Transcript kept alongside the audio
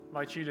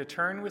invite you to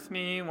turn with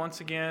me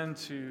once again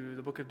to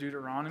the book of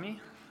Deuteronomy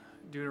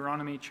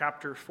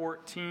chapter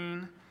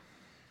 14.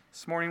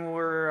 This morning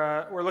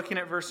we're looking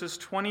at verses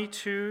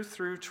 22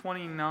 through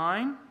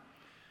 29,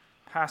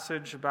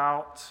 passage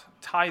about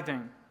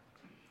tithing.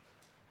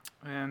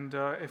 And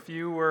if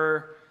you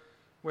were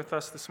with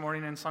us this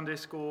morning in Sunday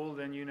school,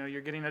 then you know you're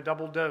getting a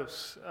double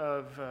dose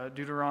of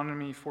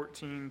Deuteronomy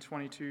 14,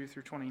 22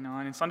 through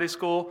 29. In Sunday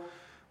school,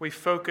 we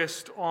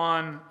focused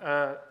on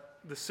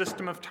the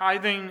system of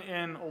tithing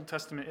in Old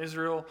Testament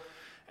Israel.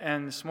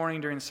 And this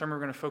morning during the sermon, we're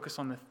going to focus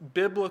on the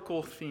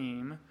biblical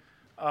theme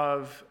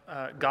of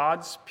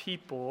God's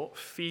people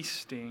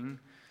feasting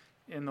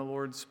in the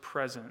Lord's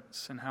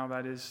presence and how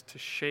that is to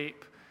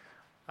shape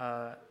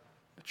the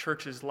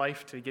church's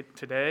life to get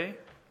today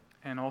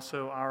and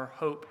also our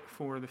hope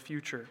for the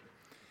future.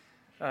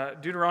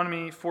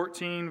 Deuteronomy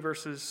 14,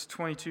 verses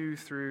 22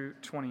 through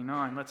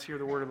 29. Let's hear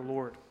the word of the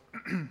Lord.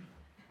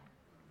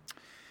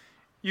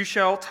 You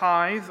shall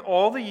tithe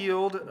all the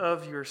yield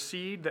of your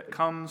seed that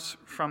comes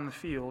from the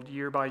field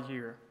year by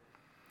year.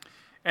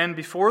 And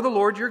before the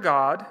Lord your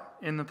God,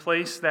 in the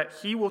place that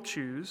he will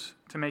choose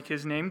to make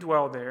his name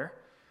dwell there,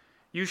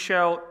 you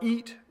shall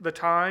eat the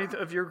tithe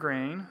of your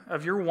grain,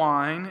 of your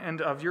wine,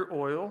 and of your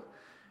oil,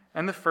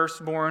 and the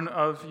firstborn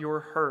of your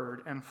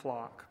herd and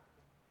flock,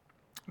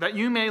 that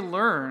you may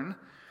learn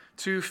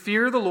to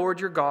fear the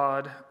Lord your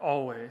God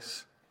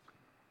always.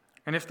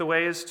 And if the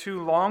way is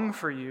too long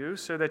for you,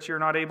 so that you're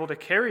not able to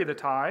carry the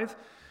tithe,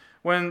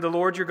 when the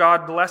Lord your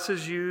God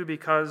blesses you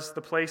because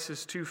the place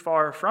is too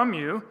far from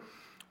you,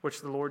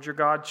 which the Lord your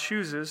God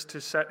chooses to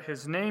set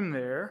his name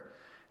there,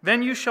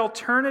 then you shall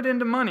turn it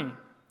into money,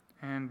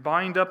 and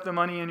bind up the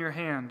money in your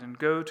hand, and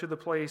go to the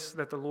place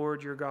that the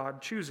Lord your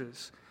God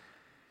chooses,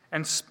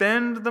 and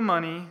spend the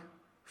money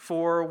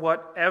for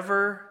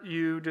whatever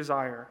you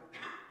desire,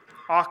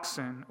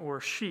 oxen or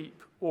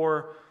sheep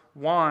or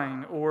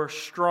wine or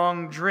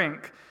strong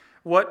drink,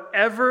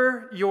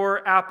 whatever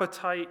your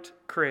appetite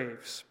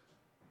craves.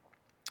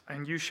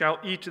 And you shall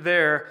eat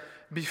there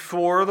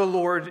before the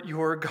Lord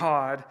your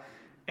God,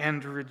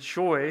 and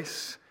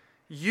rejoice,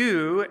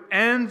 you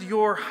and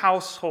your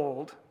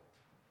household.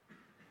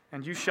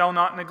 And you shall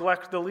not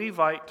neglect the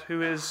Levite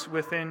who is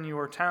within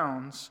your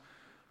towns,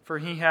 for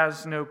he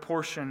has no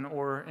portion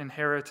or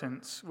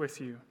inheritance with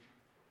you.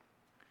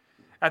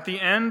 At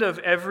the end of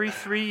every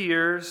 3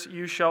 years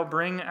you shall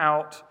bring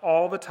out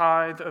all the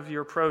tithe of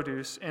your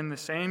produce in the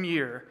same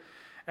year,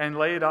 and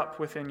lay it up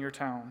within your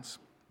towns.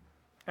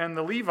 And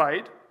the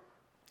Levite,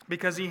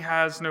 because he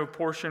has no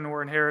portion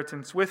or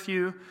inheritance with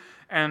you,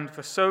 and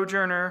the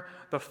sojourner,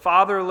 the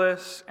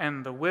fatherless,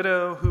 and the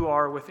widow who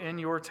are within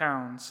your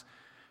towns,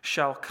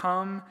 shall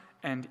come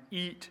and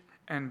eat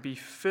and be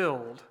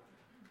filled,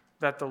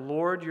 that the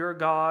Lord your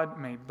God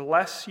may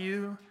bless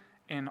you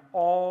in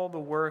all the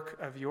work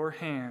of your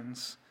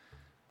hands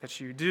that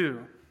you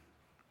do.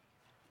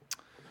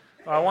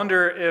 I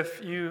wonder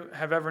if you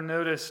have ever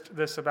noticed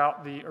this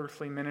about the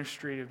earthly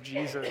ministry of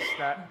Jesus,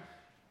 that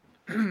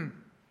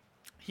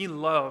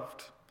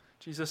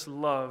Jesus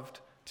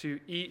loved to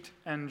eat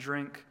and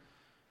drink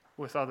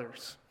with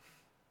others.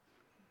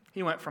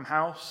 He went from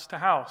house to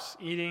house,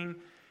 eating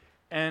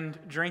and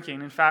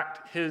drinking. In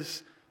fact,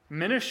 his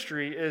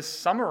ministry is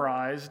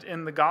summarized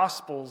in the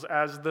Gospels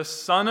as the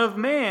Son of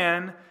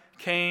Man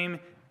came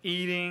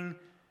eating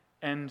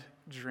and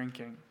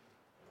drinking.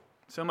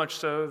 So much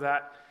so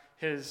that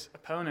his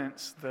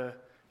opponents, the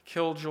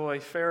killjoy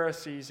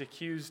Pharisees,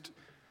 accused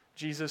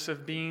Jesus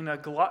of being a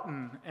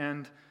glutton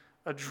and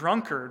a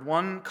drunkard.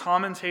 One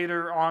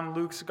commentator on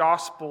Luke's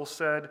Gospel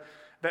said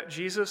that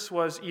Jesus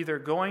was either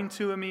going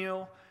to a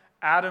meal,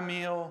 at a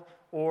meal,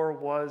 or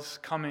was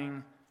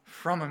coming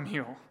from a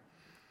meal.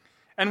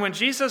 And when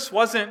Jesus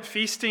wasn't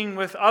feasting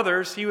with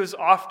others, he was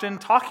often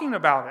talking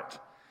about it.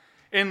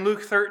 In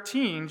Luke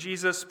 13,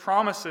 Jesus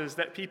promises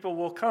that people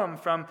will come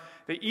from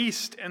the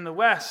east and the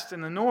west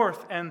and the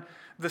north and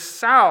the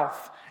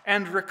south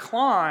and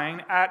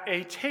recline at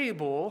a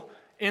table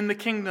in the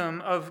kingdom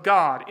of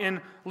God.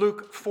 In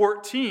Luke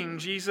 14,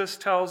 Jesus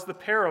tells the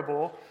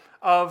parable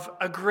of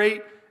a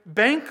great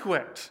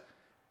banquet.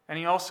 And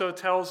he also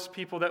tells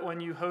people that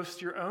when you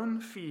host your own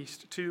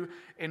feast, to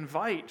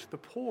invite the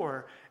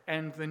poor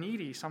and the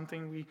needy,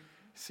 something we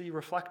see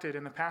reflected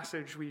in the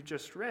passage we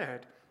just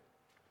read.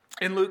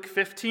 In Luke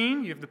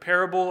 15, you have the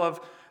parable of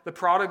the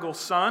prodigal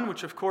son,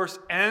 which of course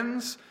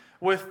ends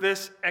with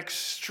this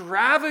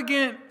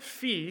extravagant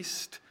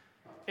feast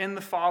in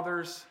the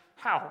Father's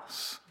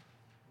house.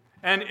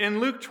 And in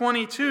Luke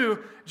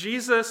 22,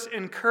 Jesus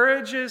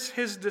encourages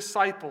his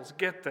disciples.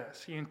 Get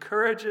this. He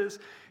encourages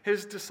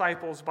his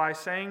disciples by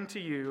saying to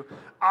you,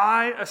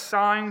 I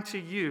assign to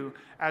you,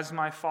 as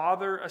my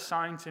Father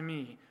assigned to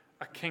me,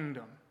 a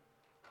kingdom.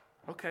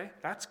 Okay,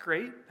 that's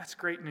great. That's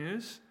great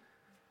news.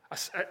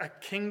 A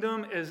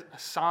kingdom is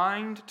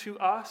assigned to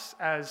us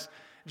as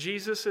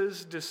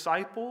Jesus'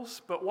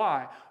 disciples. But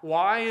why?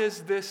 Why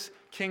is this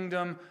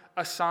kingdom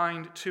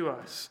assigned to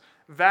us?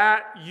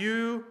 That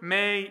you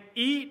may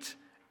eat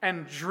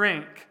and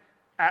drink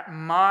at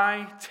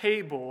my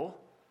table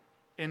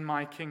in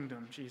my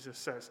kingdom, Jesus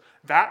says.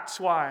 That's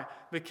why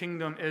the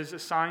kingdom is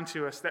assigned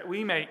to us, that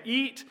we may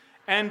eat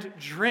and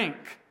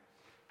drink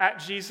at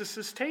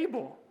Jesus'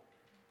 table.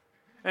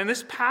 And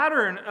this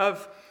pattern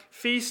of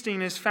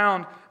feasting is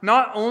found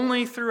not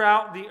only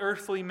throughout the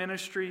earthly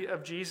ministry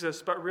of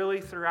Jesus, but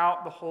really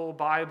throughout the whole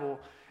Bible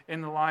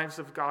in the lives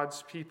of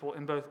God's people,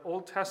 in both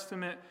Old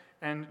Testament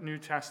and New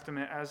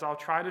Testament, as I'll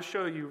try to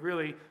show you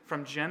really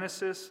from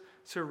Genesis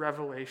to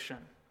Revelation.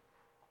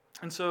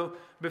 And so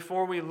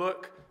before we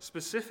look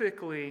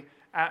specifically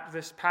at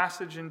this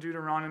passage in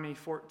Deuteronomy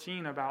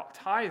 14 about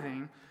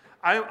tithing,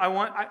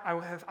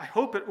 I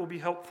hope it will be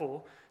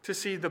helpful to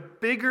see the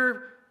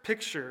bigger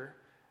picture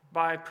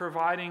by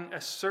providing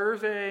a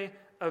survey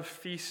of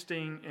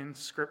feasting in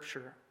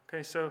Scripture.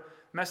 Okay, so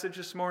message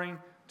this morning,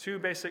 2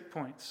 basic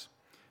points.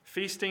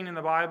 Feasting in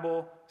the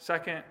Bible,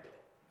 second,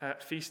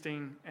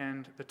 feasting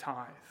and the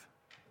tithe.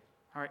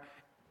 All right,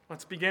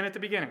 let's begin at the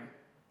beginning.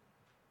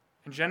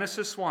 In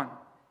Genesis 1,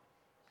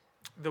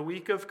 the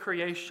week of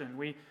creation,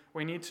 we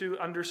need to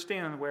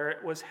understand where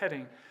it was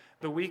heading.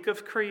 The week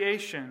of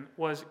creation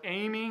was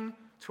aiming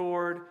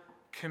toward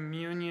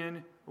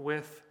communion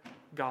with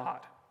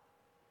God.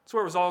 That's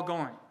where it was all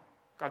going.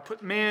 God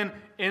put man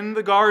in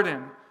the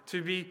garden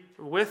to be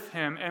with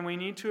him, and we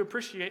need to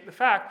appreciate the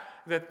fact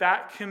that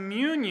that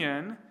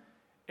communion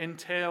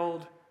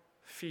entailed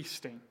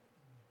feasting.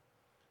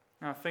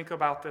 Now think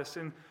about this.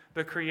 In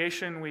the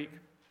creation week,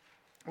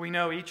 we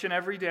know each and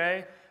every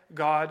day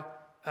God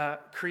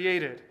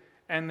created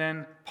and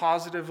then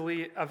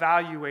positively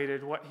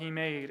evaluated what he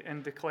made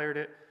and declared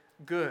it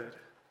good,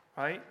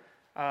 right?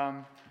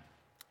 The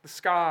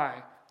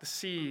sky, the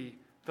sea,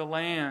 the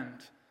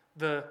land,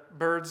 the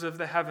birds of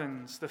the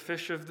heavens, the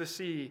fish of the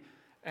sea,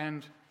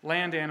 and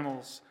land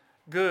animals.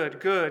 Good,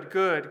 good,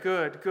 good,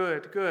 good,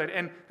 good, good.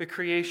 And the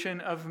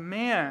creation of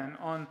man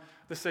on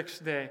the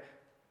 6th day.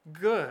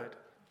 Good.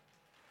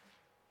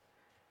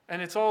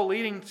 And it's all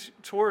leading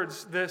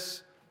towards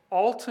this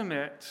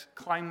ultimate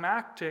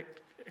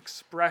climactic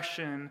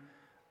expression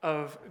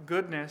of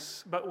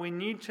goodness, but we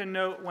need to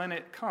note when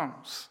it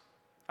comes.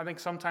 I think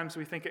sometimes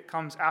we think it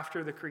comes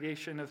after the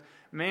creation of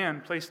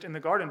man placed in the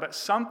garden, but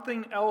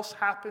something else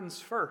happens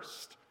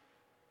first.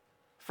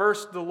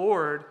 First, the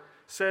Lord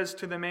says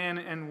to the man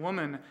and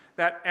woman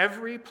that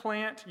every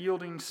plant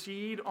yielding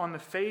seed on the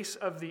face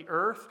of the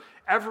earth,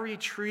 every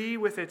tree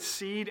with its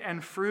seed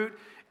and fruit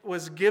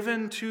was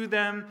given to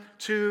them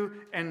to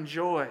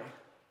enjoy.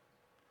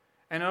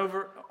 And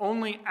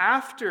only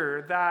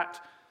after that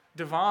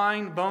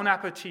divine bon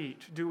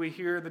appetit do we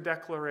hear the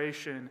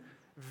declaration,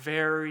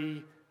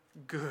 very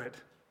good.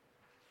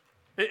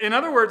 In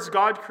other words,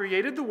 God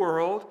created the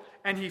world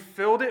and he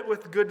filled it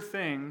with good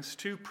things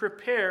to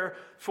prepare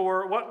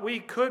for what we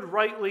could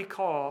rightly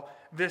call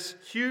this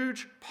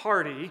huge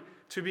party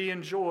to be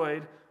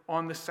enjoyed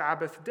on the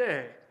Sabbath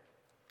day.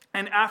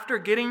 And after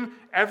getting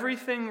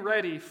everything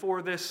ready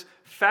for this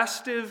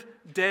festive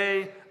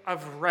day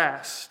of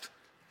rest,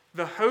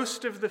 the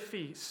host of the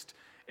feast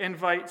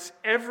invites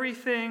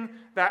everything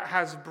that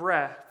has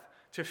breath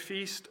to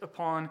feast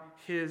upon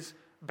his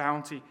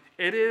bounty.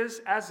 It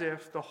is as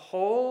if the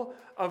whole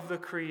of the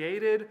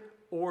created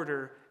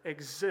order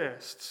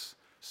exists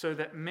so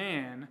that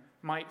man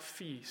might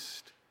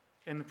feast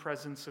in the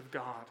presence of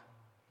God.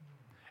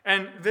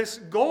 And this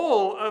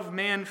goal of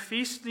man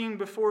feasting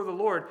before the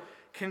Lord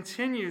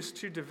continues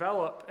to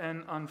develop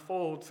and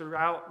unfold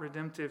throughout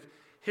redemptive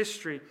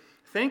history.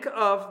 Think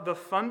of the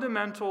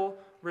fundamental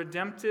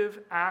redemptive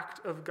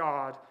act of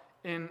God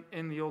in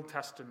the Old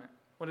Testament.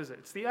 What is it?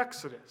 It's the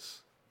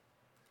Exodus.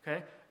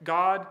 Okay?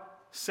 God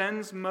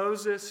sends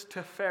Moses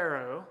to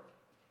Pharaoh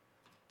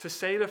to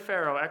say to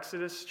Pharaoh,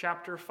 Exodus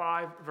chapter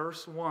 5,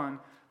 verse 1,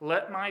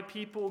 "Let my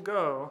people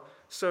go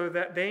so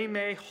that they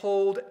may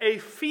hold a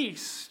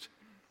feast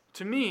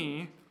to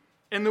me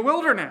in the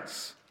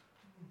wilderness."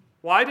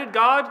 Why did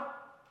God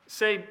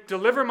say,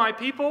 "Deliver my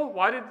people"?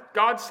 Why did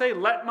God say,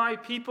 "Let my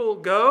people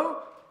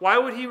go"? Why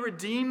would he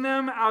redeem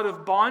them out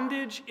of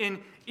bondage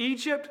in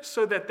Egypt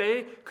so that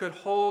they could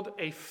hold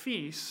a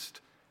feast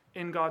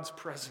in God's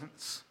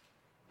presence?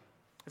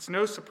 It's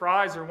no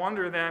surprise or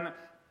wonder then,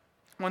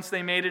 once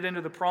they made it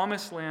into the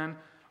promised land,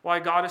 why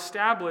God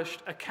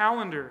established a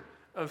calendar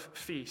of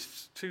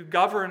feasts to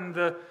govern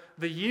the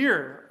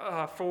year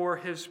for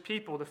his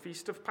people. The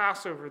Feast of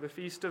Passover, the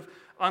Feast of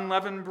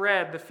Unleavened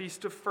Bread, the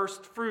Feast of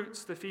First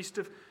Fruits, the Feast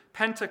of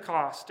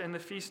Pentecost, and the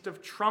Feast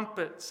of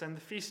Trumpets, and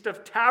the Feast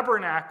of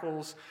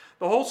Tabernacles.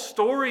 The whole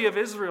story of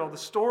Israel, the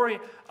story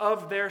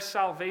of their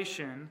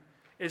salvation,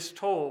 is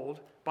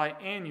told by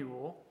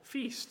annual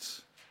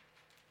feasts.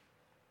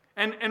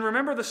 And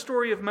remember the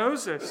story of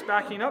Moses,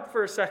 backing up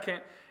for a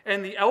second,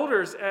 and the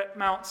elders at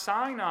Mount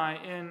Sinai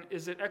in,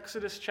 is it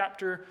Exodus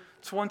chapter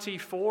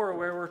 24,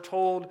 where we're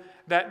told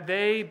that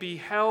they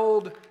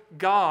beheld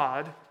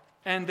God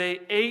and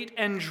they ate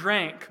and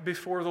drank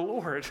before the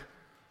Lord.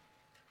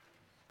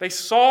 They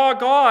saw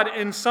God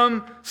in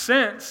some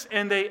sense,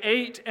 and they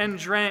ate and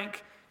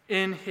drank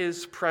in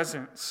his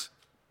presence.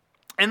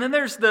 And then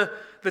there's the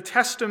the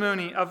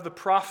testimony of the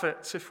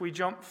prophets, if we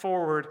jump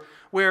forward,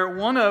 where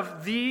one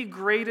of the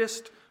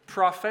greatest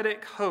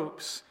prophetic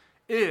hopes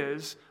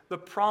is the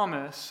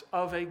promise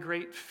of a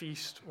great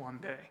feast one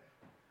day.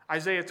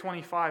 Isaiah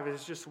 25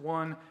 is just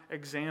one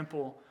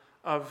example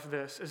of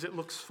this as it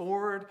looks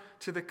forward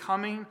to the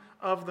coming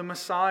of the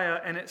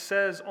Messiah. And it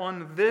says,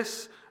 "On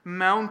this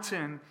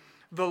mountain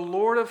the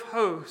Lord of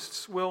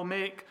hosts will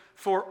make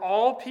for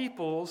all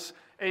peoples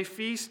a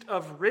feast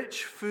of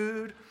rich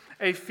food,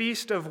 a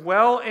feast of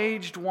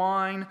well-aged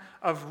wine,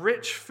 of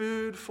rich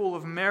food full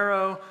of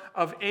marrow,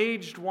 of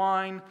aged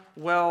wine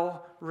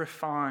well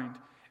refined."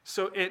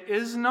 So it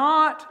is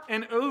not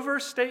an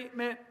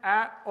overstatement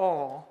at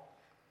all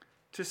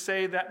to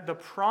say that the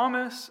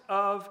promise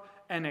of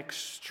an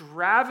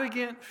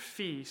extravagant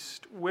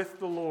feast with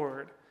the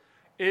Lord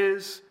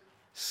is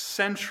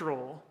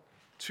central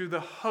to the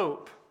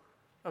hope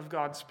of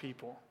God's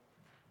people.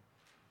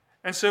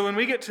 And so when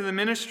we get to the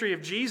ministry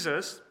of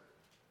Jesus,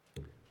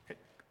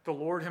 the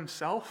Lord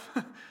himself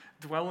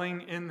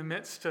dwelling in the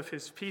midst of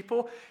his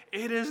people,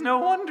 it is no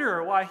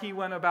wonder why he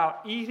went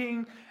about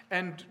eating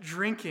and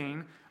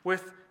drinking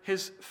with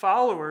his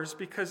followers,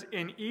 because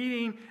in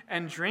eating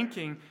and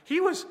drinking, he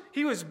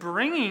was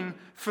bringing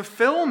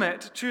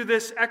fulfillment to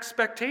this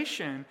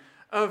expectation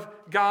of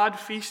God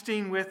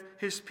feasting with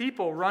his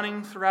people,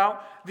 running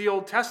throughout the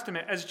Old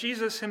Testament. As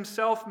Jesus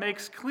himself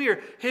makes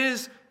clear,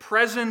 his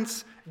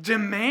presence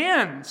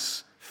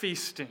demands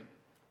feasting,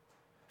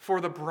 for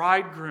the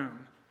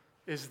bridegroom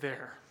is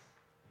there.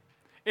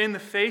 In the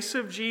face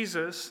of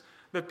Jesus,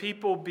 the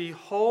people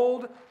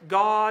behold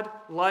God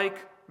like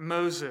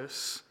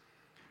Moses,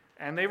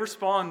 and they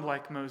respond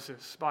like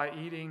Moses by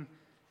eating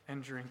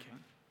and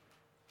drinking.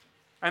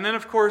 And then,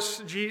 of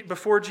course,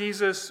 before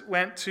Jesus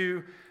went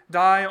to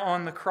die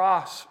on the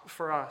cross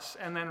for us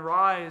and then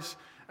rise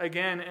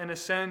again and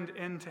ascend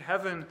into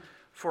heaven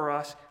for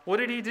us, what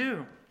did he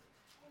do?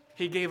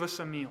 He gave us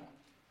a meal.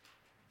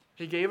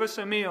 He gave us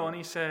a meal and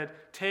he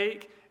said,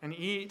 "Take and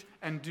eat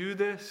and do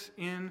this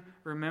in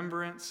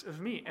remembrance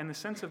of me." And the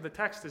sense of the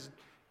text is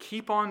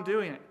keep on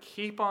doing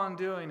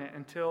it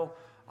until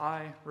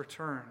I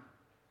return.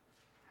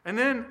 And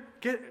then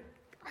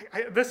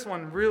this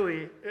one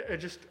really,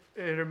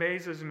 it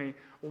amazes me.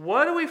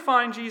 What do we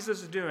find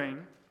Jesus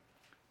doing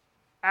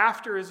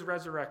after his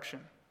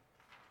resurrection?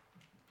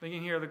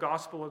 Thinking here of the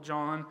Gospel of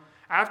John.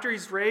 After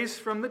he's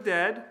raised from the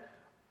dead,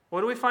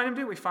 what do we find him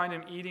do? We find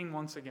him eating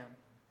once again.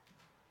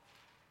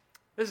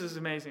 This is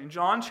amazing.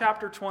 John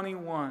chapter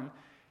 21,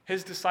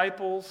 his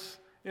disciples,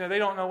 they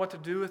don't know what to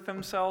do with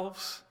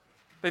themselves.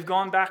 They've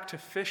gone back to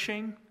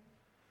fishing.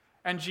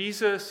 And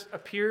Jesus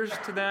appears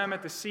to them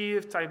at the Sea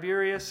of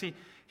Tiberias.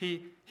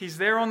 He's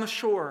there on the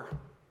shore.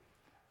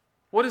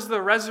 What is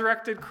the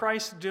resurrected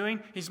Christ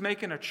doing? He's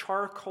making a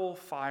charcoal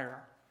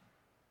fire.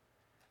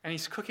 And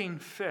he's cooking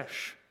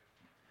fish.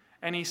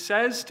 And he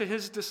says to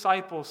his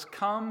disciples,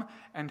 "Come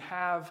and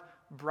have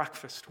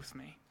breakfast with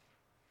me.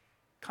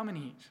 Come and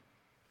eat.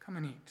 Come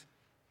and eat."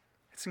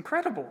 It's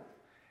incredible.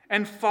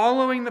 And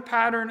following the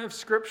pattern of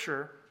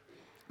Scripture,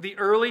 the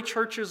early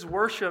church's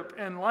worship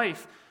and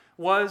life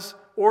was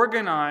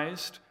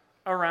organized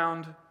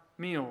around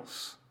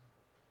meals.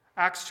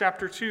 Acts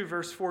chapter 2,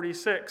 verse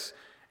 46,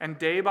 "And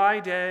day by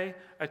day,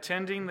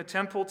 attending the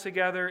temple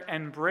together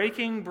and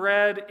breaking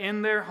bread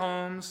in their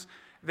homes,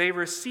 they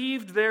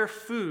received their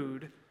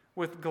food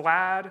with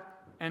glad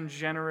and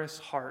generous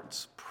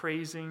hearts,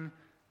 praising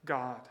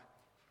God."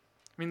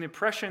 The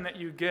impression that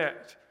you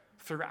get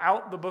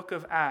throughout the book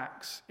of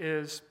Acts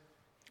is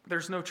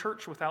there's no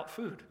church without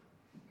food.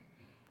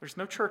 There's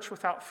no church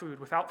without food,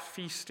 without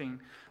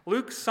feasting.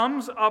 Luke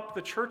sums up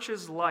the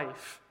church's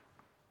life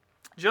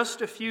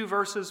just a few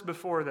verses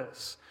before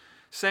this,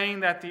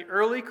 saying that the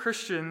early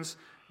Christians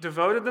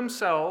devoted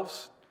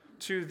themselves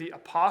to the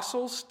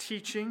apostles'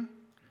 teaching,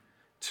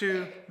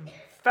 to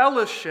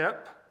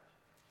fellowship,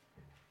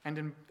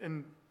 and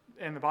in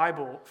the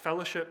Bible,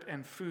 fellowship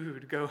and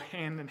food go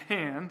hand in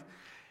hand,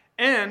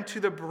 and to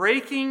the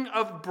breaking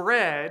of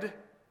bread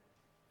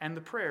and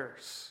the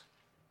prayers.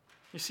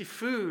 You see,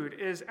 food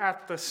is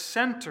at the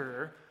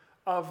center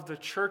of the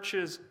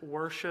church's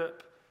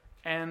worship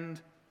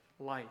and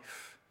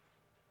life.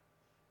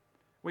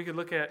 We could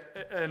look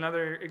at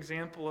another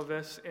example of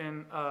this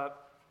in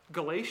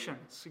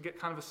Galatians to get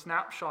kind of a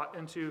snapshot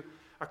into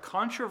a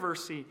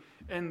controversy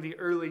in the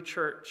early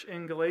church.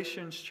 In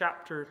Galatians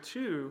chapter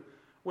 2,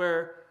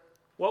 where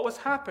what was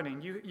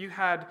happening? You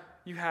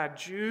had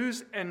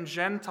Jews and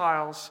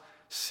Gentiles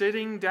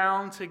sitting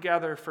down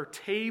together for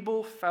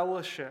table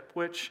fellowship,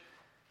 which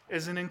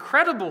is an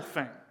incredible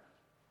thing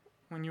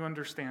when you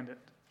understand it.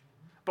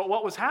 But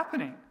what was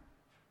happening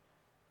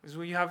is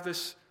we have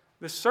this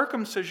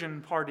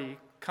circumcision party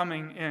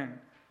coming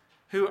in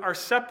who are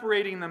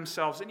separating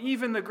themselves. And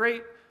even the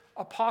great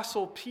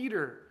apostle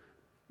Peter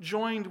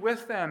joined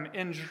with them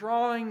in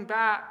drawing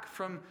back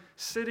from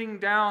sitting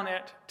down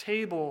at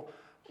table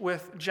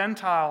with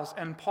Gentiles.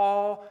 And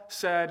Paul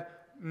said,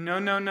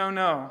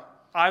 no,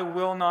 I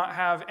will not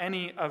have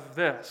any of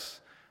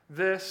this.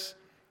 This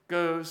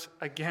goes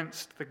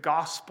against the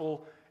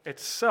gospel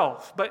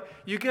itself. But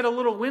you get a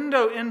little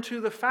window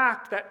into the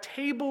fact that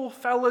table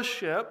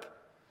fellowship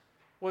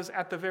was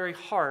at the very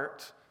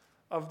heart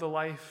of the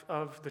life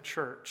of the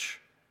church.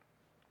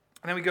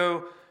 And then we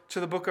go to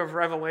the book of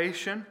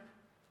Revelation.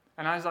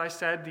 And as I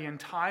said, the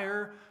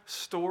entire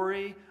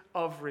story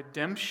of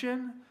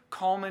redemption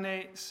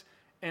culminates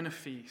in a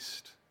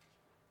feast,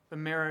 the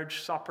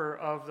marriage supper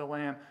of the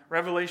Lamb.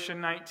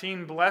 Revelation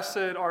 19,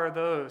 blessed are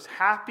those,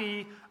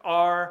 happy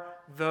are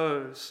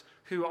those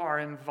who are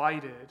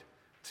invited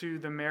to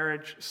the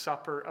marriage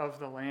supper of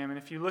the Lamb. And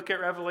if you look at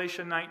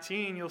Revelation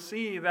 19, you'll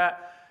see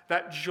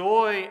that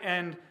joy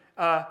and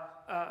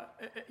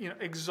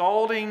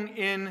exalting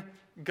in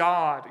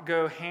God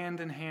go hand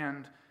in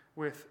hand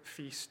with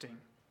feasting.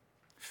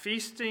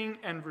 Feasting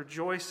and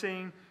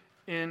rejoicing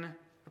in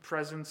the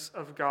presence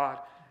of God.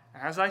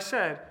 As I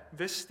said,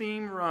 this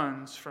theme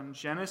runs from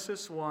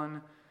Genesis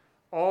 1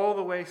 all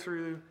the way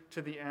through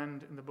to the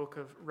end in the book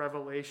of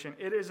Revelation.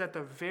 It is at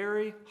the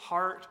very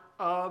heart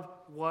of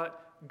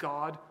what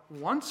God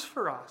wants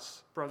for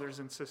us, brothers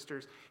and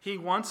sisters. He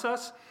wants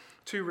us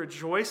to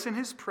rejoice in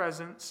His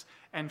presence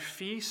and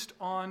feast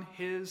on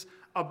His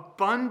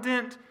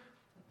abundant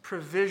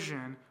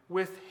provision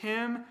with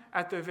Him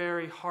at the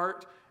very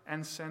heart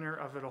and center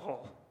of it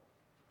all.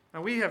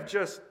 Now we have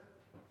just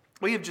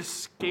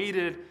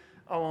skated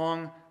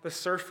along the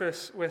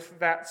surface with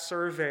that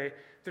survey.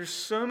 There's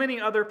so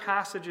many other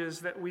passages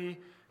that we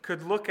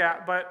could look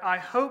at, but I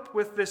hope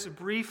with this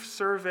brief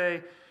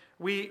survey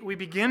we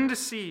begin to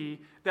see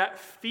that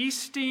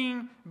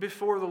feasting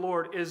before the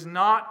Lord is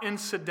not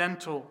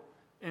incidental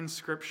in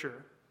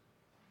Scripture.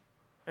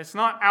 It's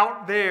not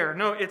out there.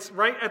 No, it's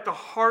right at the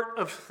heart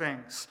of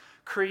things.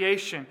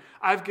 Creation.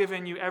 I've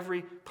given you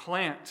every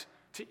plant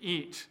to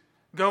eat.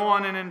 Go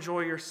on and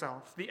enjoy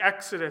yourself. The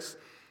Exodus.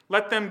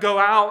 Let them go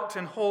out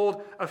and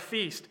hold a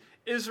feast.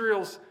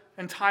 Israel's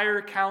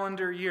entire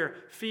calendar year.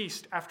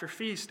 Feast after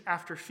feast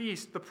after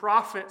feast. The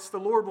prophets, the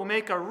Lord will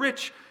make a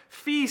rich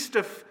feast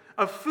of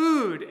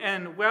food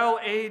and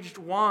well-aged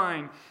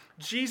wine.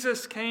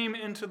 Jesus came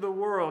into the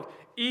world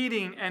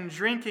eating and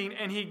drinking,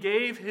 and He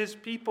gave His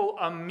people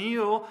a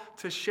meal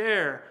to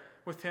share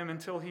with Him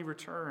until He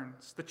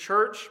returns. The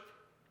church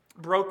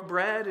broke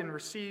bread and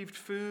received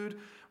food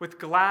with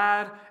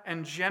glad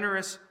and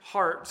generous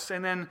hearts.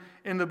 And then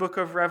in the book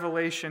of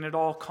Revelation, it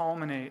all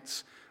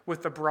culminates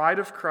with the bride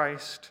of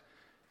Christ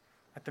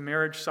at the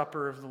marriage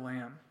supper of the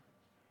Lamb.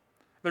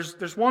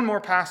 There's one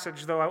more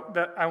passage, though,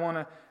 that I want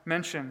to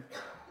mention.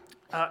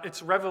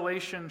 It's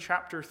Revelation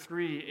chapter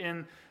 3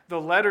 in the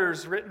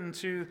letters written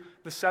to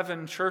the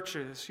 7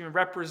 churches,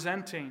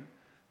 representing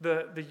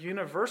the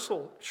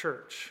universal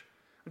church.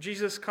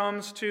 Jesus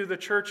comes to the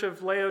church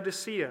of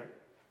Laodicea,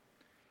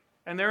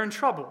 and they're in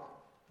trouble.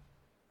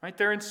 Right?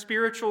 They're in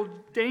spiritual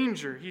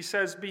danger. He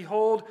says,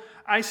 behold,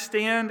 I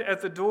stand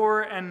at the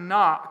door and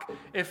knock.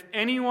 If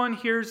anyone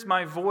hears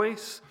my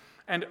voice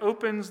and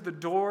opens the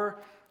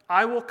door,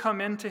 I will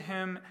come into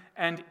him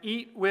and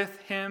eat with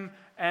him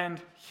and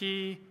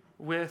he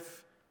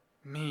with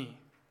me.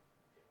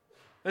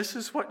 This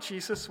is what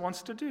Jesus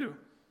wants to do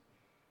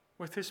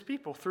with His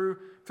people. Through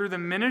the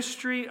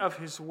ministry of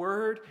His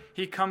word,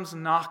 He comes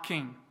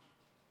knocking.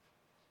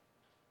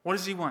 What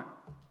does He want?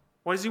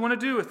 What does He want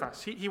to do with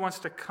us? He wants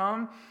to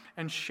come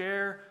and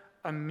share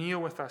a meal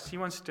with us. He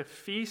wants to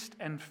feast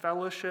and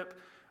fellowship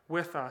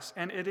with us.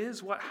 And it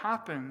is what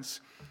happens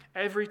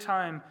every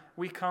time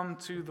we come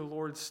to the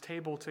Lord's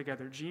table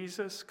together.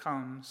 Jesus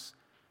comes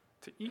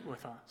to eat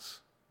with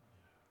us.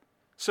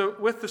 So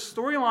with the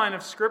storyline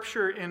of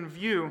Scripture in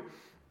view,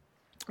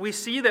 we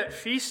see that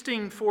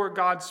feasting for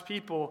God's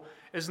people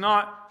is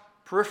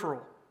not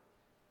peripheral.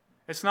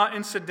 It's not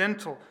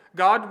incidental.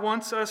 God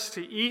wants us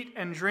to eat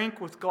and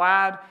drink with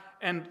glad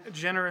and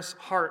generous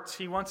hearts.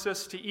 He wants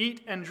us to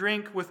eat and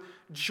drink with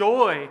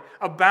joy,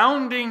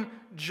 abounding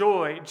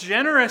joy,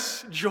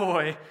 generous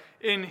joy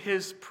in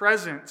His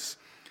presence.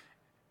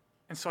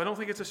 And so I don't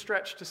think it's a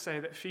stretch to say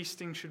that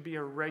feasting should be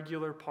a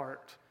regular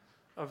part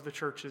of the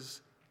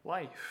church's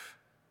life.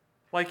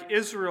 Like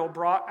Israel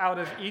brought out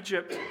of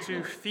Egypt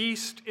to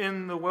feast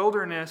in the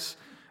wilderness,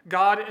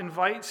 God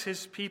invites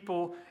His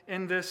people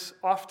in this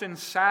often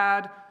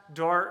sad,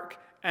 dark,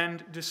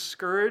 and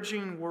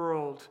discouraging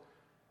world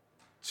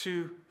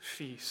to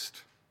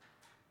feast,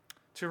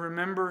 to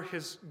remember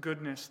His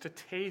goodness, to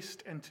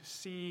taste and to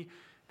see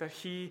that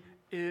He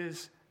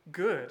is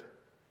good.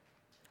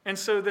 And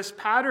so this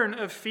pattern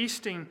of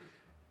feasting,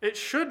 it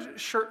should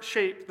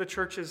shape the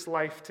church's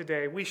life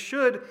today. We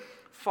should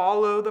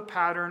follow the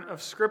pattern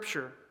of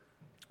Scripture.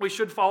 We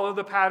should follow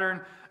the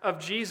pattern of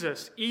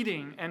Jesus,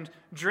 eating and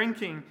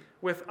drinking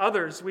with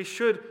others. We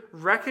should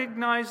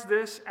recognize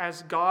this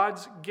as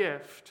God's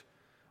gift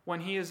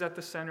when He is at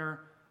the center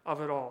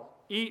of it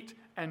all. Eat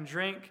and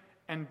drink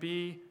and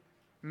be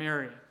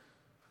merry.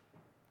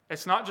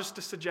 It's not just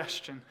a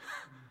suggestion.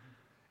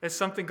 It's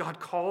something God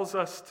calls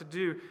us to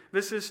do.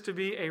 This is to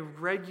be a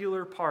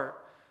regular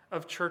part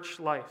of church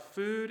life,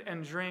 food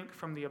and drink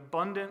from the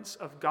abundance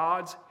of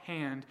God's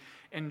hand,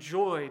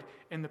 enjoyed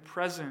in the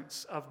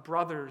presence of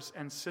brothers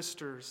and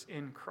sisters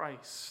in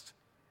Christ.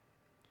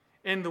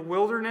 In the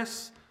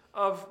wilderness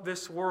of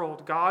this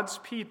world, God's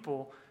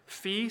people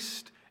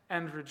feast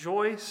and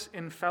rejoice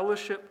in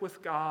fellowship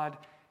with God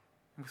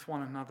and with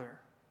one another.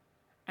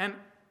 And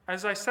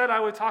as I said I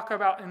would talk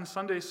about in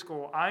Sunday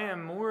school, I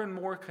am more and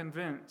more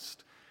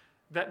convinced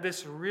that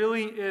this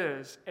really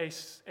is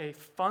a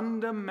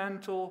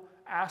fundamental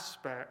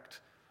aspect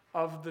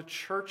of the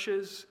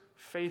church's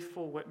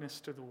faithful witness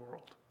to the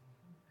world.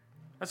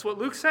 That's what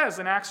Luke says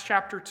in Acts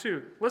chapter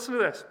 2. Listen to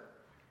this.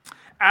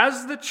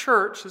 As the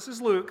church, this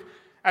is Luke,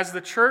 as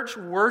the church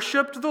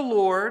worshiped the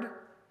Lord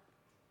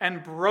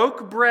and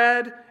broke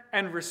bread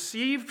and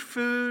received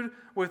food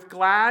with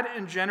glad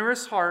and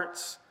generous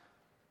hearts,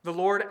 the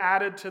Lord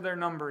added to their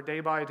number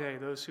day by day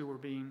those who were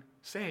being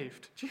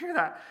saved. Did you hear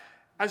that?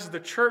 As the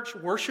church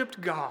worshiped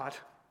God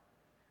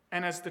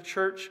and as the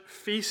church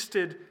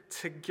feasted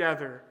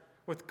together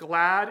with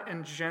glad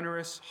and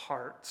generous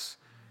hearts,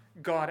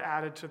 God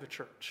added to the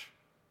church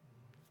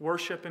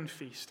worship and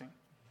feasting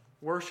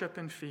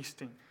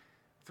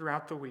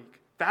throughout the week.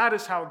 That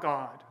is how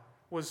God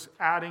was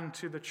adding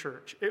to the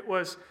church. It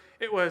was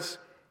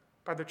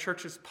by the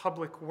church's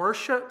public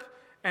worship,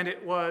 and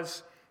it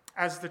was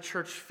as the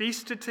church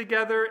feasted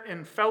together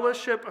in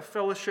fellowship, a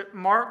fellowship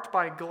marked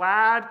by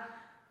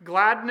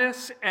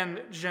gladness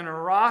and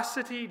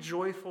generosity,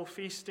 joyful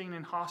feasting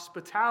and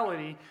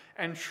hospitality,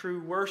 and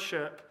true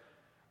worship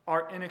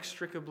are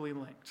inextricably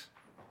linked.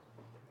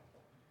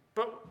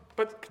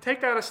 But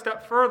take that a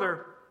step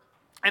further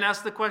and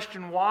ask the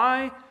question,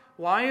 why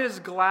is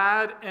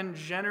glad and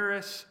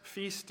generous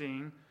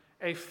feasting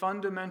a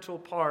fundamental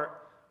part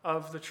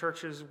of the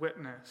church's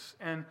witness?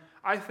 And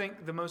I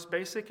think the most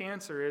basic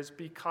answer is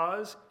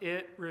because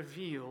it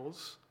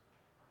reveals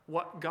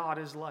what God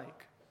is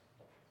like.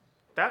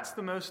 That's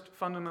the most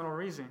fundamental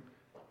reason.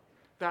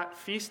 That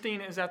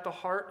feasting is at the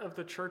heart of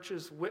the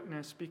church's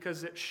witness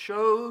because it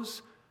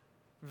shows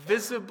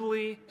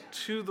visibly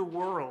to the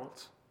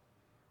world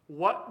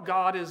what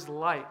God is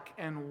like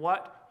and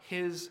what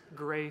His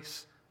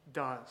grace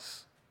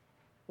does.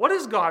 What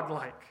is God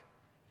like?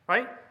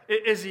 Right?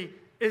 Is he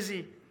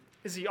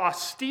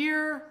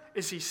austere?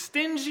 Is he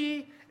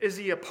stingy? Is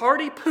he a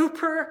party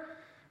pooper?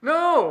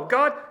 No,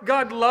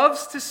 God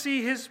loves to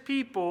see His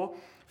people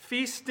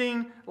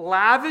feasting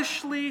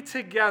lavishly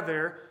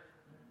together,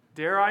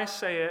 dare I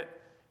say it,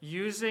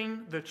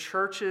 using the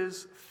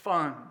church's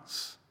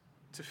funds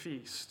to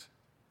feast.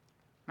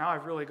 Now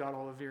I've really got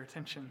all of your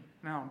attention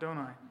now, don't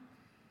I?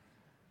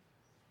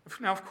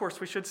 Now, of course,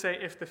 we should say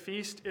if the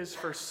feast is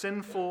for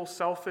sinful,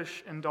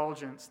 selfish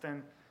indulgence,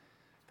 then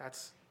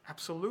that's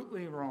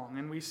absolutely wrong.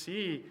 And we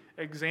see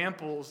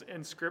examples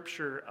in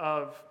Scripture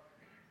of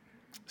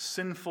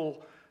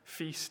sinful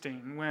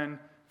feasting when,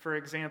 for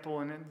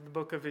example, in the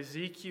book of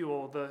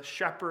Ezekiel, the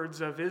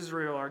shepherds of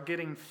Israel are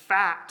getting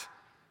fat,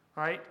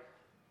 right,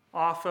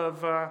 off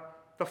of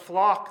the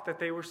flock that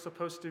they were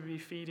supposed to be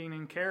feeding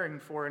and caring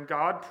for. And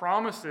God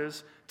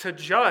promises to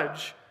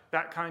judge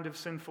that kind of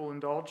sinful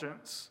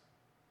indulgence.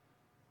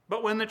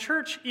 But when the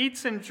church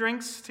eats and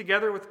drinks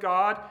together with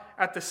God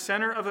at the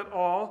center of it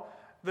all,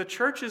 the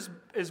church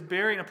is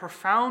bearing a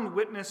profound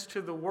witness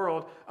to the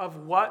world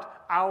of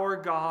what our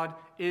God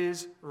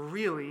is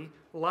really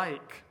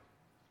like.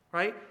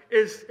 Right?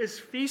 Is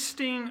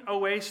feasting a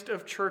waste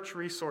of church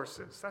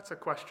resources? That's a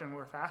question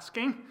worth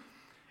asking.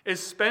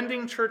 Is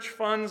spending church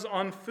funds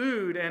on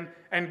food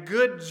and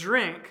good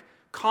drink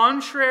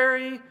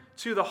contrary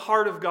to the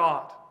heart of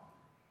God?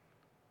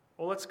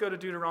 Well, let's go to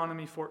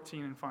Deuteronomy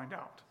 14 and find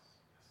out.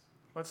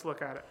 Let's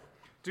look at it.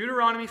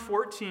 Deuteronomy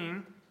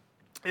 14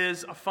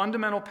 is a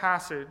fundamental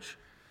passage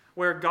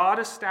where God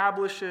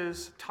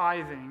establishes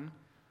tithing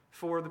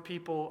for the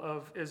people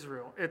of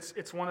Israel.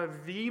 It's one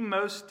of the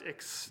most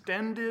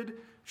extended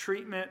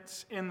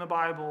treatments in the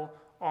Bible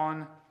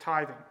on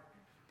tithing.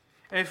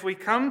 And if we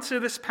come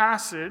to this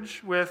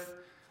passage with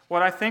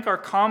what I think are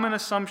common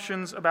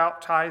assumptions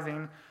about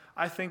tithing,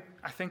 I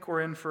think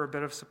we're in for a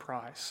bit of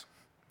surprise.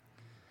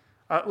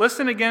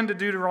 Listen again to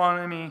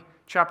Deuteronomy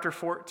chapter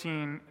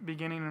 14,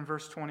 beginning in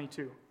verse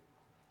 22.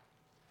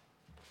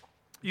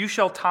 You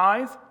shall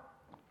tithe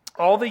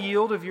all the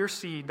yield of your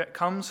seed that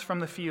comes from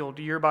the field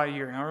year by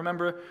year. Now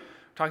remember,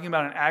 we're talking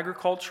about an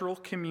agricultural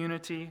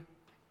community,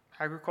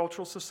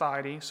 agricultural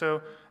society,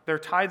 so they're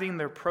tithing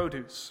their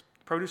produce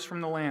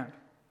from the land.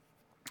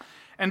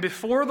 And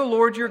before the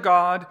Lord your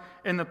God,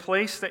 in the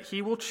place that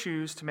He will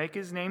choose to make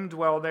His name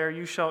dwell there,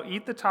 you shall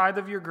eat the tithe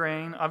of your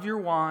grain, of your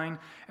wine,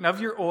 and of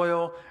your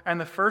oil,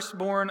 and the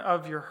firstborn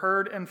of your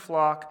herd and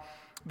flock,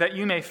 that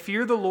you may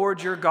fear the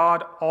Lord your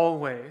God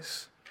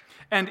always.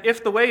 And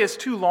if the way is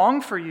too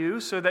long for you,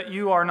 so that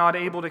you are not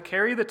able to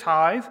carry the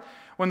tithe,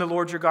 when the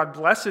Lord your God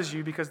blesses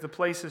you, because the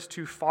place is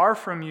too far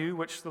from you,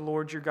 which the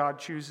Lord your God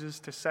chooses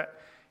to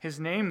set His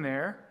name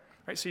there.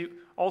 Right, so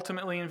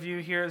ultimately in view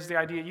here is the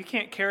idea you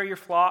can't carry your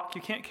flock,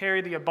 you can't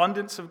carry the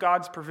abundance of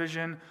God's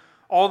provision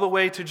all the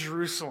way to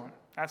Jerusalem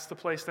That's the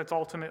place that's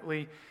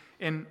ultimately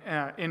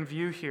in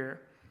view here.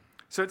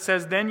 So it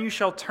says, then you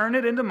shall turn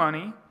it into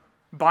money,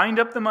 bind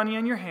up the money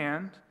in your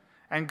hand,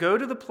 and go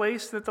to the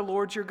place that the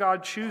Lord your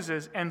God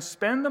chooses, and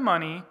spend the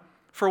money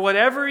for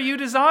whatever you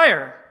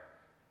desire.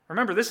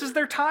 Remember, this is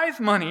their tithe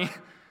money.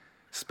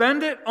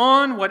 Spend it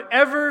on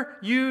whatever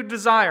you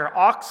desire,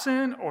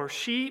 oxen or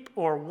sheep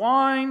or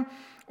wine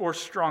or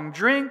strong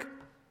drink,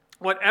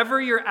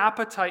 whatever your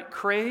appetite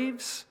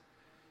craves,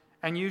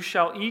 and you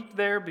shall eat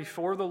there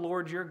before the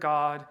Lord your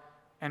God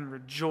and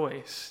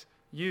rejoice,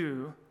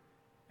 you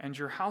and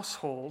your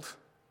household.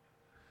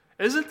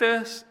 Isn't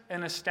this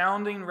an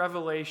astounding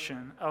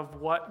revelation of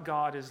what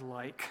God is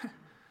like?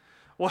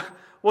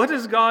 What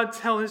does God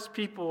tell his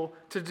people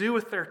to do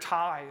with their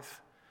tithe?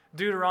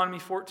 Deuteronomy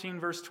 14,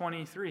 verse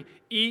 23.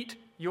 Eat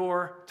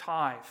your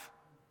tithe.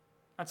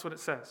 That's what it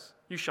says.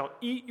 You shall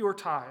eat your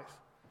tithe.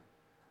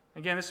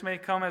 Again, this may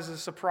come as a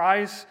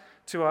surprise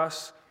to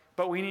us,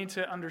 but we need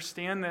to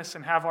understand this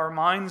and have our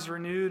minds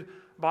renewed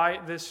by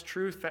this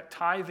truth that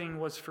tithing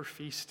was for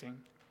feasting.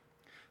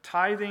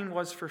 Tithing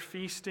was for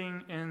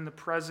feasting in the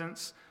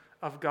presence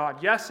of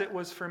God. Yes, it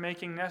was for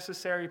making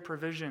necessary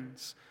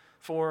provisions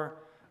for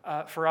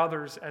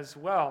others as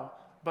well.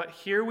 But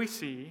here we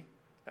see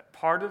that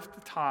part of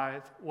the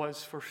tithe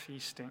was for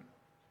feasting.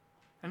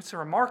 And it's a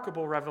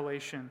remarkable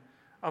revelation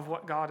of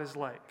what God is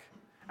like.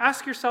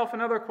 Ask yourself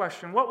another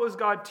question. What was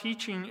God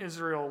teaching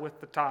Israel with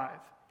the tithe?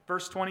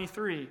 Verse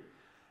 23,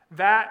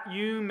 that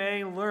you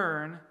may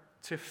learn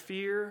to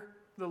fear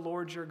the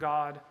Lord your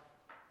God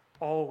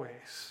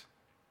always.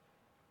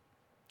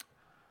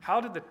 How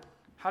did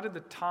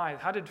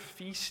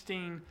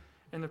feasting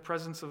in the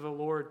presence of the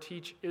Lord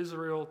teach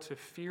Israel to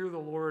fear the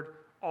Lord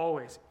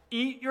always?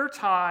 Eat your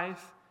tithe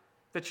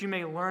that you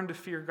may learn to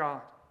fear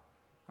God.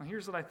 Well,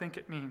 here's what I think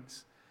it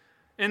means.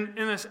 In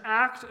this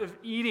act of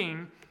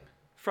eating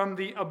from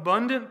the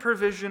abundant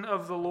provision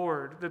of the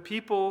Lord, the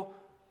people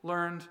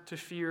learned to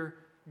fear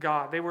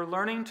God. They were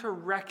learning to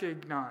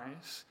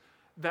recognize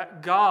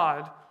that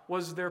God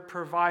was their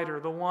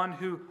provider, the one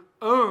who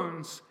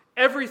owns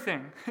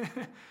everything,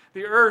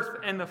 the earth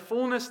and the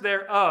fullness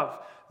thereof,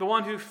 the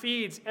one who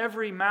feeds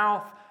every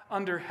mouth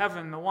under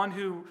heaven, the one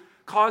who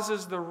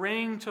causes the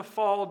rain to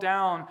fall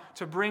down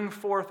to bring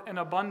forth an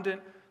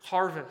abundant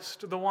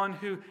harvest, the one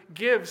who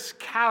gives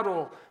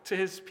cattle to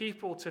his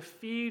people to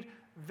feed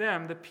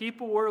them. The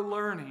people were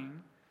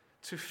learning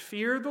to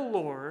fear the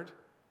Lord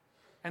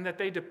and that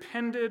they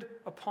depended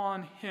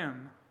upon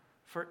him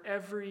for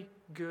every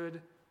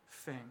good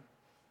thing.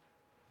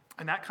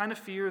 And that kind of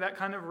fear, that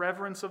kind of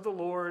reverence of the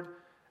Lord,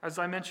 as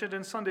I mentioned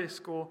in Sunday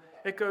school,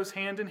 it goes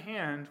hand in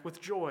hand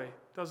with joy,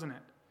 doesn't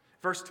it?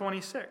 Verse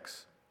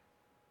 26,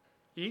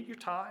 eat your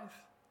tithe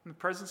in the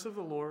presence of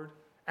the Lord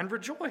and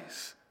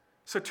rejoice.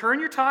 So turn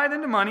your tithe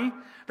into money,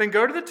 then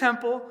go to the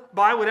temple,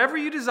 buy whatever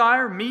you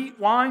desire, meat,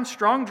 wine,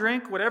 strong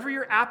drink, whatever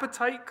your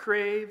appetite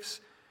craves,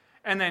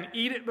 and then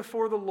eat it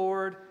before the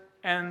Lord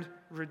and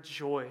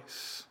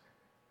rejoice.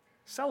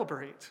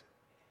 Celebrate.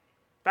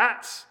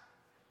 That's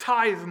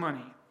tithe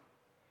money.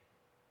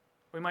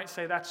 We might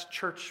say that's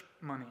church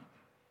money.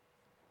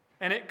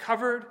 And it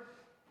covered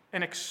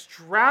an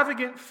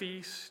extravagant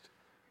feast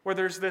where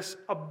there's this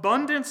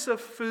abundance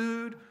of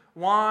food,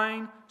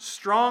 wine,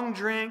 strong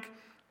drink,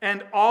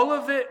 and all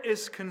of it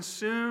is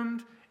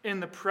consumed in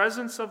the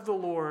presence of the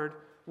Lord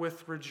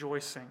with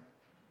rejoicing.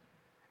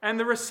 And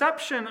the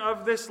reception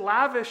of this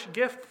lavish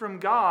gift from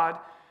God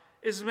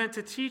is meant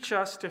to teach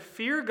us to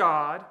fear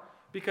God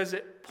because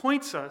it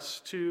points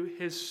us to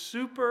his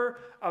super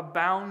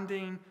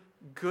abounding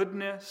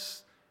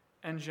goodness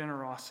and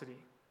generosity.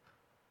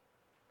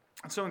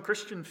 And so in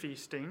Christian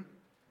feasting,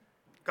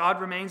 God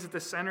remains at the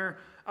center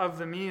of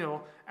the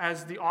meal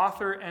as the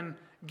author and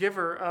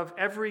giver of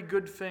every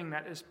good thing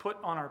that is put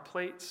on our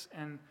plates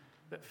and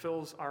that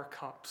fills our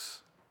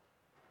cups.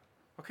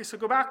 Okay, so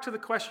go back to the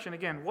question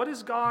again. What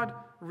is God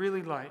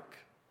really like?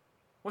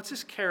 What's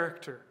his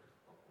character?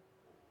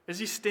 Is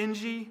he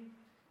stingy?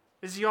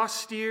 Is he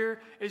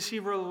austere? Is he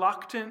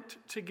reluctant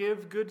to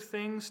give good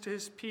things to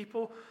his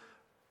people?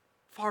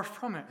 Far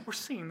from it. We're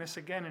seeing this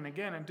again and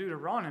again in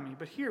Deuteronomy,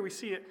 but here we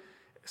see it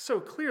so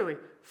clearly.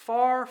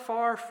 Far,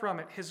 far from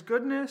it. His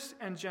goodness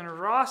and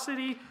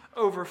generosity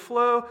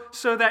overflow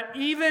so that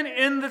even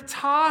in the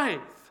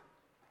tithe,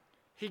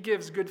 he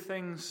gives good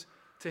things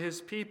to his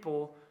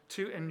people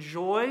to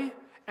enjoy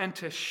and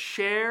to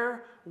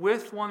share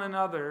with one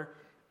another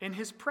in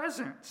his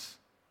presence.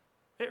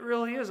 It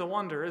really is a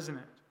wonder, isn't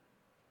it?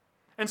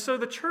 And so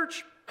the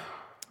church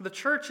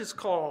is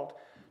called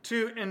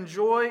to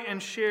enjoy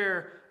and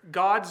share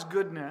God's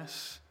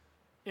goodness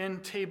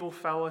in table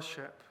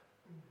fellowship.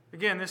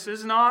 Again, this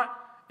is not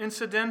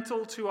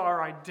incidental to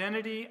our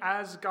identity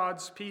as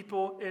God's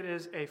people. It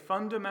is a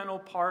fundamental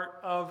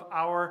part of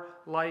our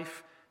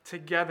life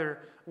together.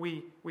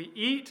 We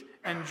eat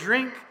and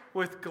drink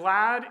with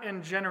glad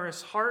and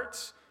generous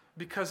hearts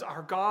because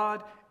our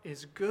God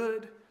is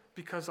good,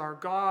 because our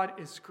God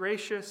is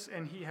gracious,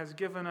 and he has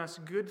given us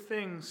good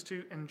things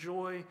to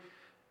enjoy,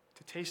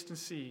 to taste and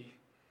see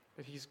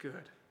that he's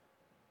good.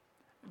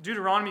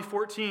 Deuteronomy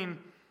 14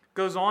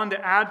 goes on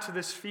to add to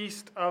this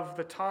feast of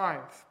the tithe.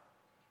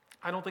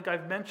 I don't think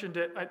I've mentioned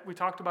it. We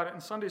talked about it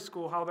in Sunday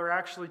school, how there are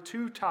actually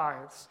two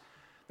tithes.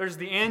 There's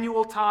the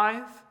annual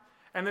tithe,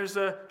 and there's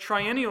a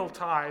triennial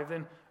tithe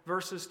in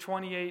verses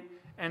 28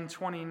 and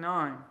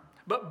 29.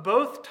 But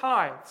both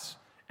tithes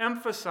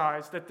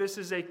emphasize that this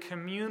is a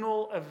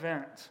communal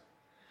event.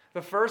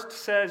 The first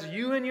says,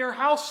 you and your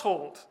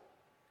household,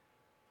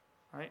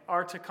 right,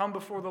 are to come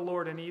before the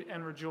Lord and eat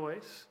and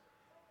rejoice.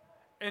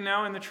 And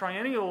now in the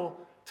triennial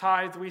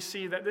tithe, we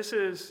see that this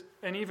is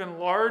an even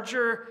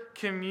larger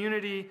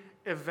community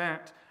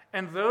event.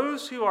 And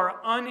those who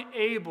are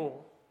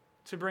unable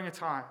to bring a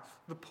tithe,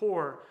 the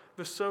poor,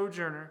 the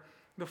sojourner,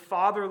 the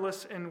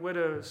fatherless and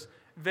widows,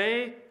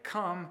 they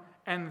come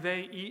and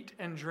they eat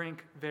and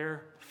drink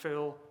their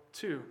fill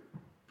too.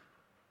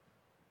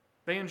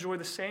 They enjoy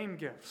the same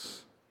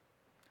gifts.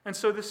 And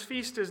so this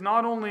feast is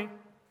not only,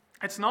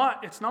 it's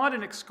not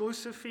an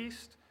exclusive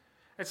feast.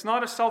 It's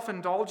not a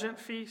self-indulgent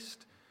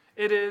feast.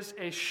 It is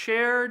a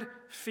shared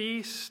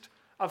feast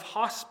of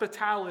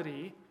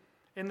hospitality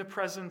in the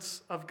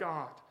presence of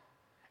God.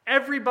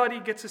 Everybody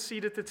gets a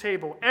seat at the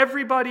table.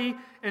 Everybody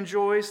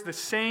enjoys the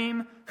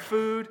same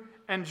food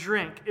and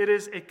drink. It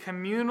is a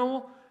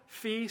communal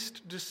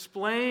feast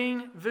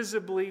displaying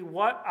visibly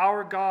what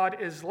our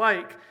God is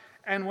like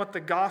and what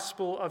the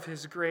gospel of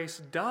his grace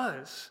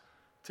does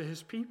to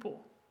his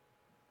people.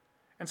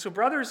 And so,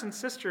 brothers and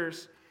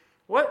sisters,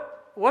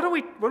 what do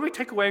we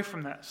take away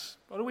from this?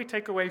 What do we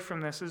take away from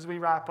this as we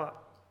wrap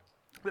up?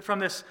 From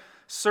this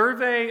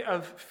survey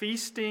of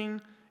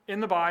feasting in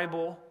the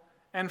Bible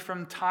and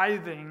from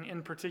tithing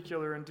in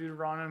particular in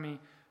Deuteronomy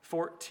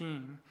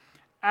 14,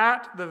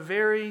 at the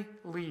very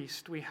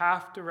least, we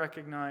have to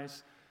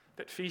recognize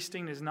that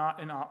feasting is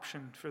not an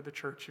option for the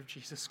Church of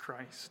Jesus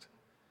Christ.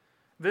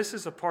 This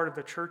is a part of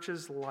the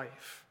church's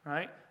life,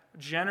 right?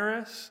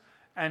 Generous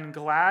and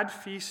glad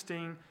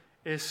feasting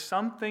is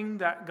something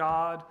that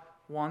God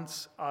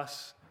wants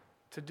us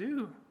to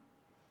do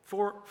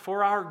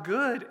for our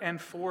good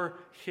and for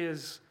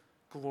his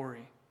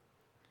glory.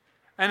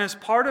 And as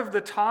part of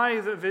the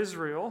tithe of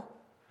Israel,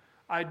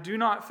 I do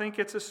not think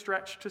it's a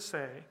stretch to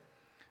say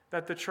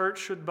that the church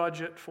should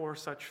budget for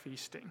such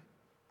feasting.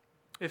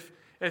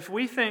 If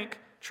we think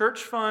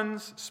church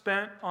funds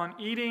spent on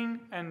eating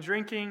and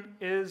drinking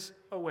is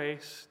a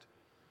waste,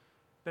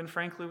 then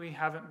frankly we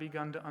haven't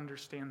begun to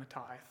understand the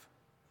tithe.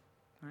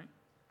 Right?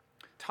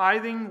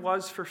 Tithing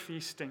was for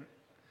feasting,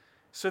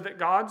 so that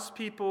God's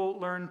people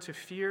learn to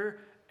fear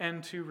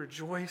and to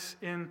rejoice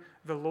in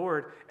the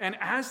Lord. And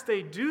as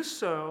they do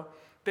so,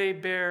 they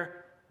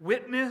bear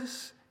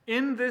witness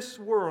in this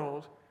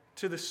world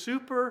to the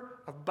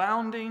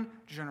superabounding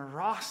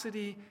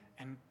generosity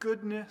and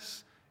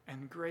goodness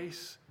and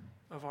grace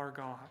of our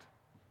God.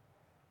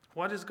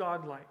 What is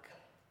God like?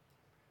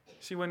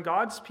 See, when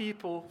God's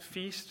people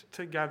feast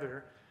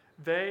together,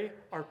 they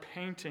are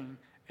painting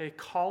a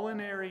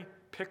culinary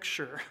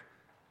picture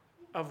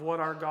of what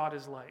our God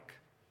is like.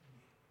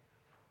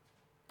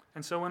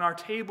 And so when our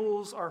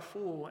tables are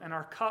full and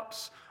our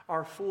cups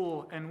are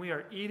full and we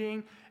are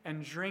eating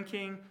and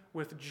drinking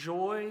with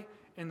joy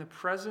in the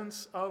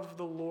presence of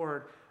the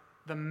Lord,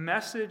 the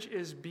message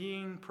is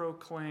being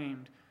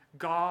proclaimed.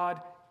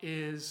 God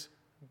is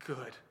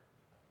good.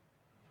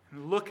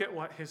 And look at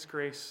what his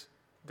grace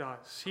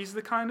does. He's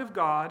the kind of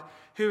God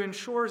who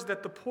ensures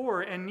that the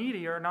poor and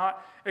needy are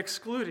not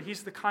excluded.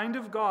 He's the kind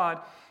of God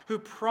who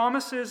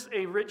promises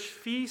a rich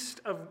feast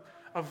of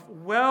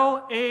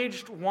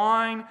well-aged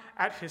wine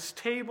at his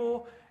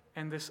table,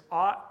 and this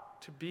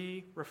ought to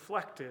be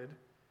reflected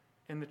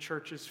in the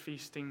church's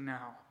feasting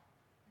now.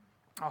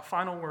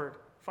 Final word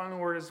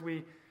as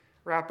we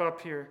wrap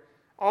up here.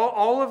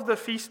 All of the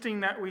feasting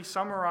that we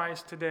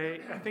summarize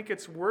today, I think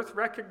it's worth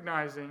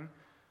recognizing,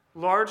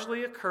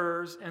 largely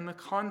occurs in the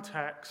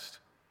context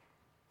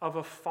of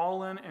a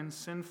fallen and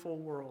sinful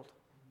world.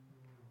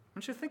 I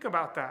want you to think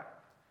about that.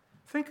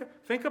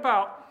 Think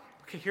about,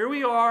 okay, here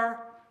we are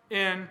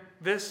in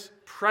this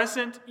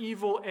present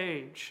evil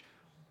age.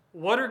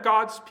 What are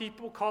God's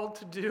people called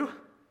to do?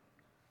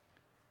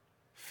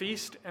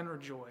 Feast and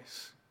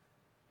rejoice.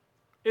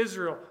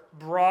 Israel,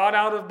 brought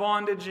out of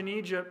bondage in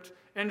Egypt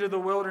into the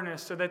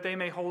wilderness so that they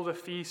may hold a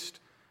feast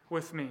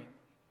with me.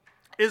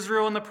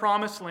 Israel in the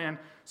promised land,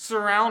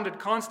 surrounded,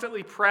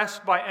 constantly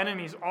pressed by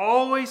enemies,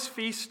 always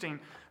feasting.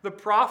 The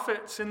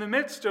prophets, in the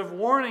midst of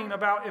warning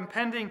about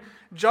impending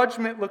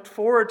judgment, looked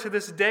forward to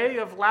this day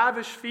of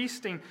lavish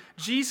feasting.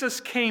 Jesus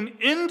came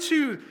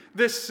into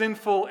this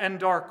sinful and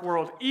dark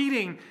world,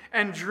 eating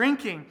and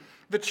drinking.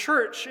 The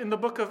church in the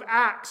book of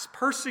Acts,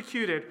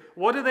 persecuted.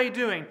 What are they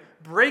doing?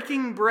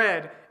 Breaking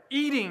bread,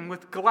 eating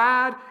with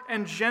glad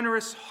and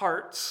generous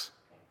hearts.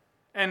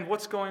 And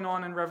what's going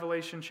on in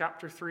Revelation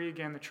chapter 3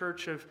 again? The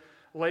church of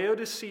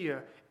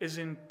Laodicea is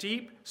in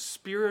deep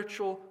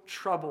spiritual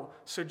trouble.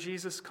 So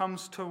Jesus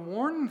comes to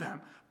warn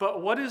them.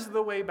 But what is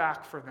the way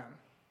back for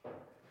them?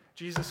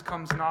 Jesus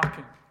comes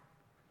knocking.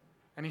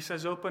 And he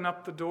says, open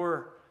up the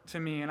door to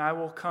me and I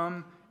will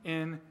come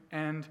in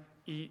and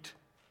eat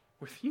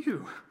with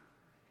you.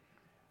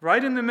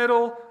 Right in the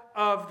middle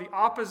of the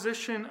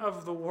opposition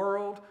of the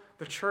world,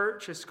 the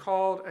church is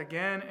called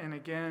again and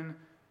again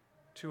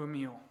to a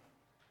meal,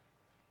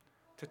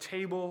 to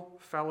table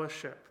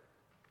fellowship.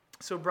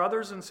 So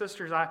brothers and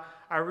sisters,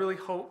 I really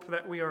hope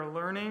that we are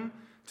learning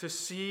to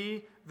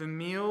see the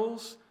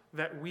meals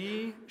that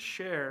we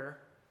share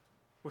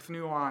with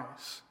new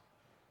eyes.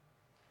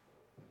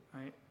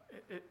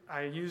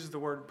 I used the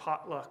word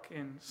potluck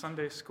in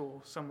Sunday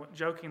school somewhat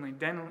jokingly.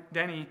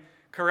 Denny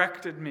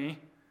corrected me.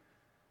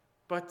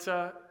 But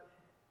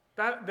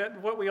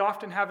that what we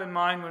often have in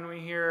mind when we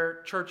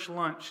hear church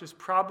lunch is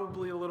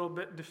probably a little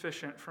bit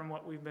deficient from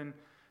what we've been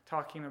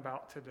talking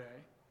about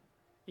today.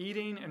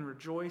 Eating and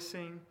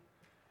rejoicing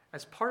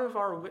as part of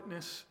our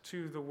witness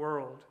to the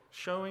world,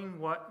 showing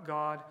what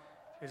God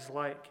is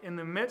like. In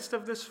the midst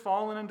of this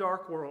fallen and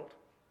dark world,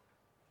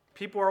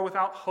 people are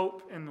without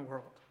hope in the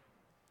world.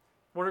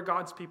 What are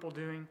God's people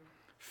doing?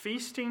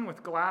 Feasting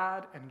with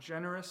glad and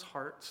generous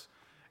hearts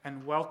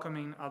and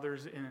welcoming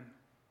others in.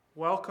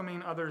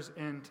 Welcoming others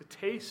in to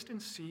taste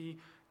and see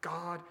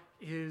God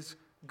is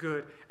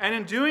good. And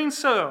in doing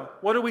so,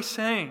 what are we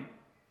saying?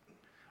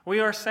 We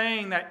are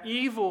saying that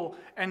evil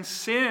and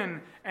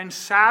sin and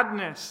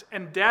sadness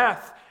and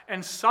death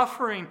and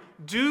suffering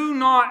do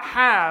not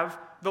have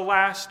the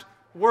last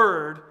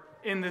word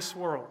in this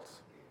world.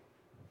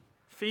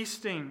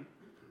 Feasting,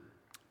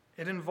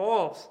 it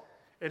involves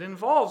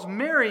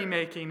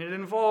merrymaking, it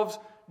involves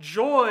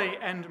joy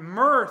and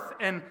mirth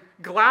and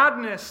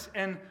gladness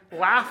and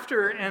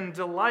laughter and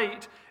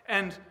delight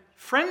and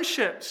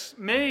friendships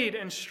made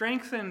and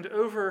strengthened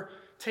over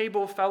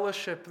table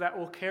fellowship that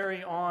will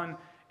carry on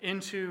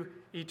into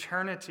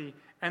eternity.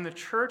 And the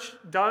church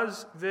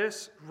does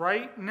this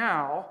right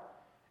now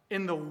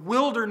in the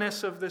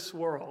wilderness of this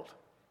world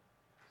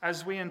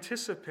as we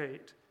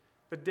anticipate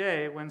the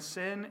day when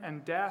sin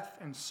and death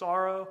and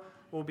sorrow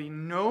will be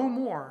no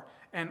more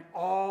and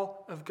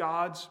all of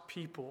God's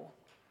people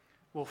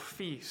will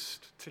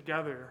feast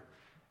together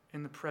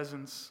in the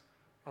presence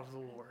of the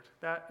Lord.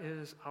 That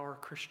is our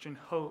Christian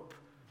hope,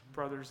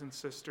 brothers and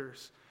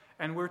sisters.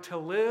 And we're to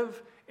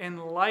live in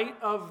light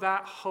of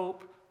that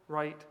hope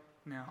right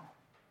now.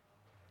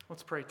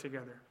 Let's pray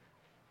together.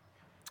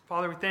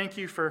 Father, we thank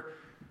you for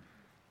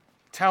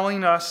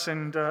telling us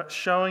and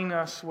showing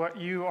us what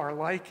you are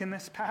like in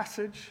this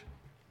passage.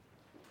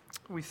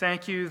 We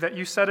thank you that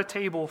you set a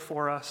table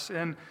for us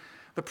in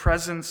the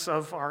presence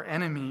of our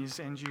enemies,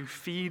 and you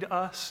feed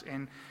us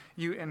and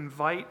you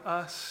invite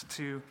us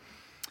to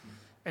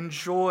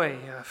enjoy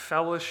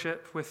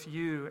fellowship with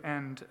you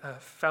and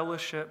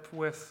fellowship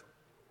with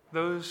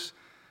those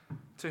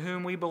to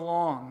whom we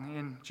belong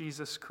in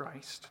Jesus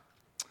Christ.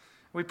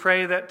 We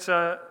pray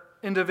that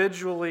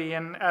individually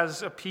and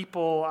as a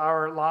people,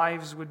 our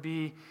lives would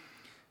be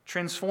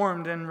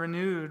transformed and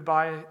renewed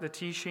by the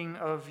teaching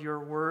of your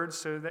word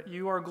so that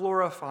you are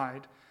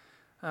glorified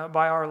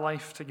by our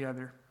life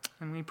together.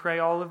 And we pray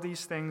all of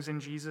these things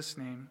in Jesus'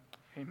 name.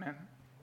 Amen.